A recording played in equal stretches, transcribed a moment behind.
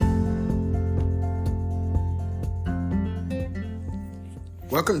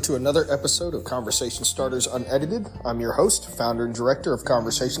Welcome to another episode of Conversation Starters Unedited. I'm your host, founder and director of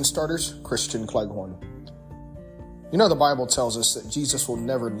Conversation Starters, Christian Cleghorn. You know, the Bible tells us that Jesus will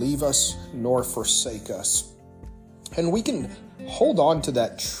never leave us nor forsake us. And we can hold on to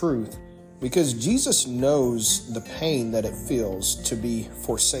that truth because Jesus knows the pain that it feels to be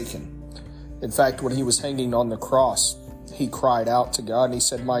forsaken. In fact, when he was hanging on the cross, he cried out to God and he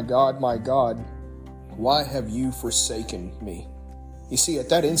said, my God, why have you forsaken me?" You see, at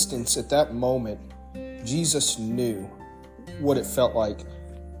that instance, at that moment, Jesus knew what it felt like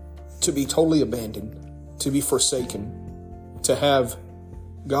to be totally abandoned, to be forsaken, to have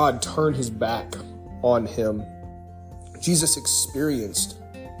God turn his back on him. Jesus experienced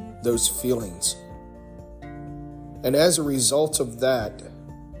those feelings. And as a result of that,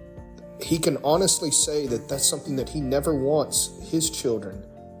 he can honestly say that that's something that he never wants his children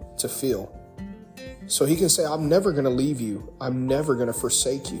to feel. So he can say, I'm never going to leave you. I'm never going to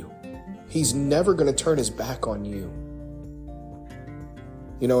forsake you. He's never going to turn his back on you.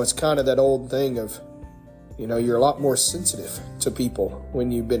 You know, it's kind of that old thing of, you're a lot more sensitive to people when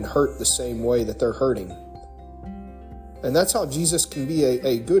you've been hurt the same way that they're hurting. And that's how Jesus can be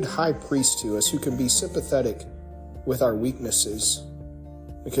a good high priest to us, who can be sympathetic with our weaknesses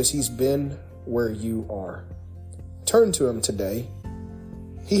because he's been where you are. Turn to him today.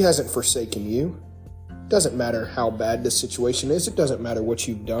 He hasn't forsaken you. Doesn't matter how bad the situation is. It doesn't matter what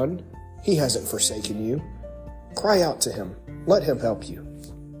you've done. He hasn't forsaken you. Cry out to him. Let him help you.